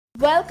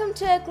Welcome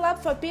to a club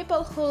for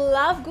people who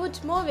love good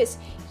movies.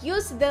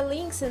 Use the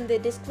links in the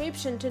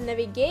description to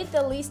navigate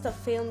the list of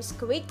films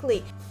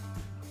quickly.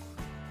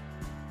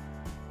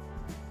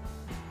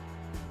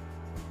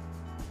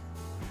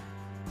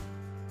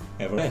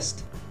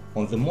 Everest.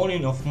 On the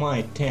morning of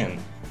May 10,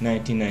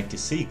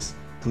 1996,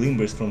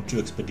 climbers from two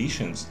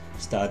expeditions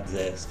started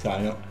the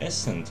final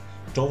ascent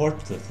toward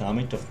the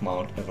summit of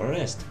Mount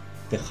Everest,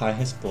 the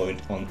highest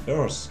point on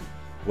Earth.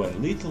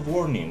 When little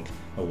warning,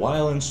 a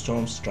violent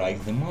storm struck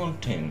the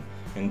mountain,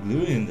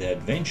 engulfing the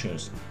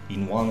adventurers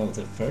in one of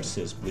the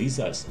fiercest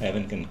blizzards ever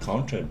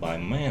encountered by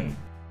man.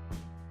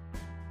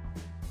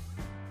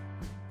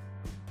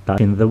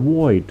 In the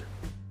void.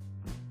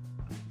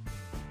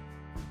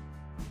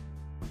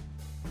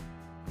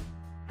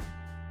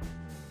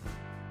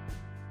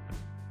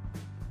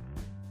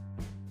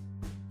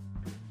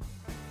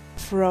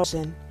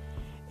 Frozen.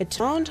 At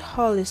Mount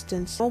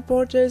Holliston,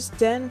 snowboarders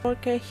Dan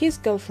Parker, his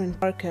girlfriend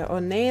Parker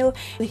O'Neill,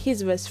 and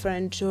his best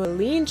friend Joe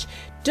Lynch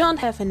don't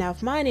have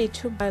enough money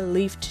to buy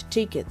lift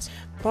tickets.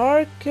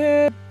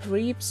 Parker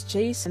bribes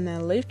Jason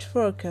and lift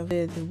worker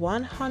with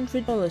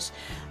 $100.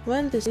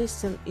 When the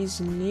system is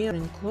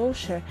nearing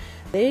closure,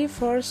 they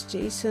force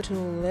Jason to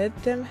let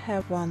them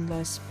have one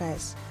last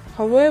pass.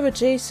 However,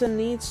 Jason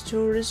needs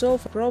to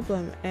resolve a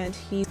problem, and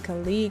his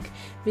colleague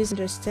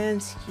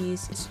misunderstands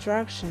his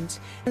instructions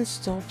and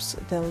stops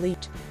the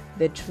lift.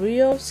 The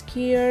trio of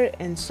skiers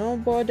and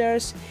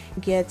snowboarders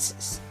gets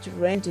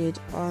stranded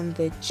on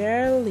the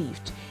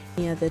chairlift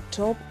near the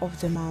top of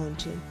the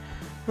mountain.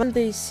 When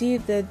they see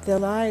that the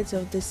lights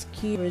of the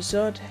ski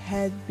resort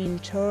had been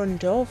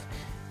turned off,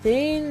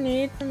 they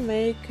need to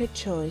make a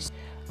choice: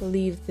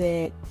 leave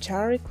the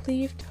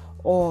chairlift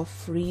or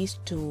freeze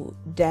to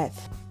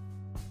death.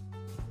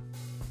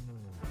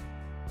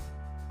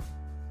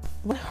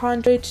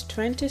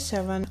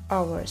 127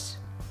 hours.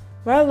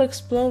 While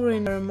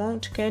exploring a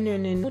remote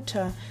canyon in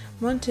Utah,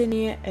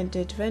 mountaineer and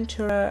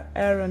adventurer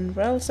Aaron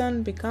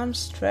Ralston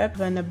becomes trapped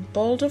when a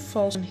boulder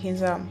falls on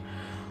his arm.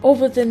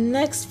 Over the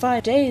next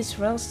 5 days,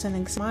 Ralston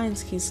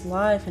examines his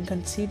life and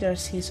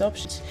considers his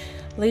options,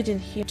 leading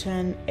him to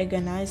an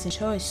agonizing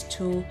choice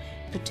to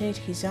amputate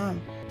his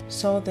arm,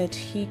 so that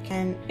he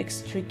can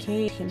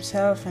extricate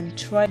himself and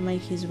try to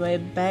make his way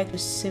back to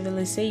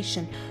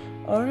civilization,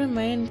 or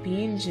remain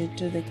pinned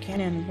to the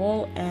canyon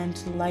wall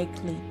and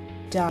likely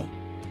die.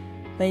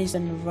 Based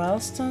on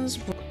Ralston's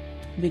book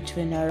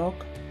Between a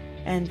Rock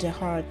and a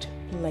Hard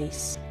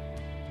Place.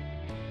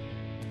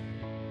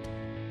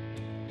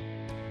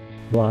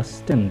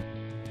 Boston.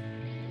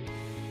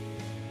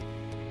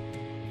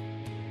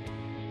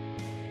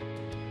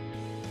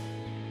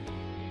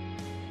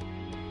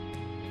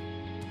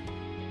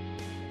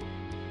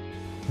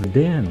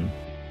 Then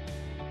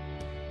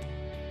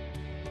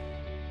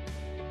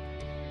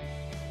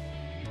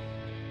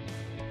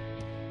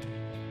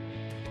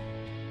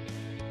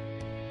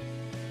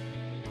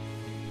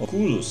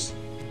Oculus.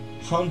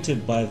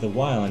 Haunted by the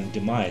violent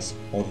demise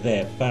of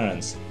their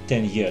parents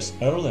 10 years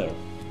earlier,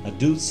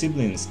 adult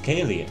siblings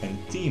Kaylee and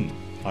Tim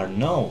are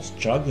now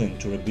struggling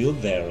to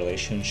rebuild their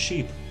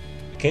relationship.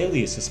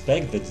 Kaylee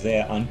suspects that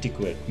their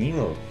antiquated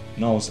mirror,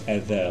 known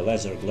as their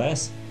laser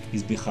glass,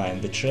 is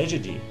behind the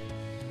tragedy.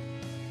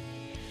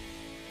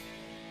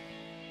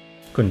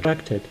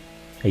 Contracted.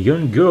 A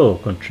young girl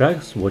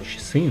contracts what she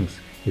thinks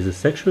is a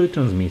sexually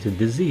transmitted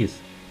disease,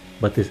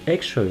 but is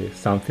actually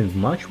something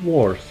much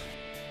worse.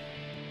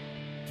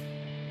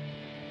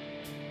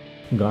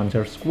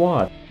 Gangster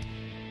Squad.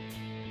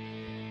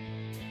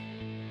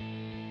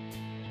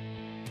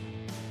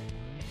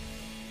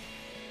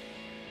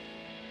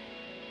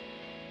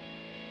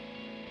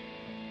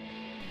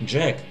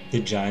 Jack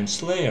the Giant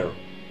Slayer.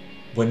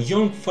 When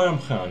young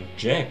farmhand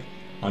Jack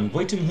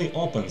unwittingly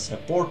opens a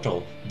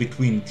portal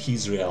between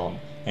his realm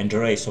and a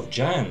race of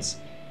giants,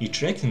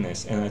 it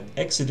witnesses an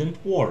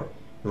accident war.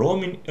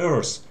 Roaming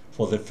Earth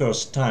for the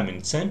first time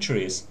in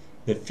centuries,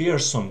 the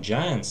fearsome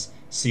giants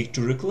seek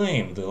to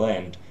reclaim the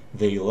land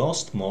they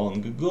lost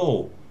long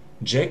ago.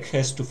 Jack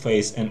has to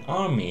face an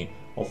army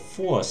of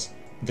foes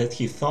that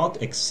he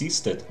thought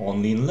existed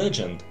only in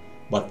legend,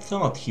 but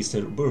thought his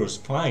rebirth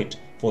fight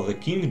for the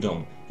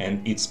kingdom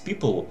and its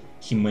people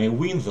he may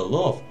win the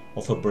love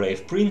of a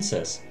brave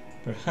princess,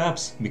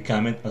 perhaps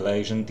becoming a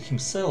legend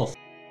himself.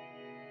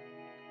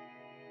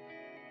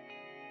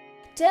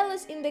 Tell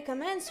us in the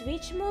comments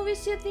which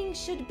movies you think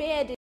should be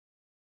added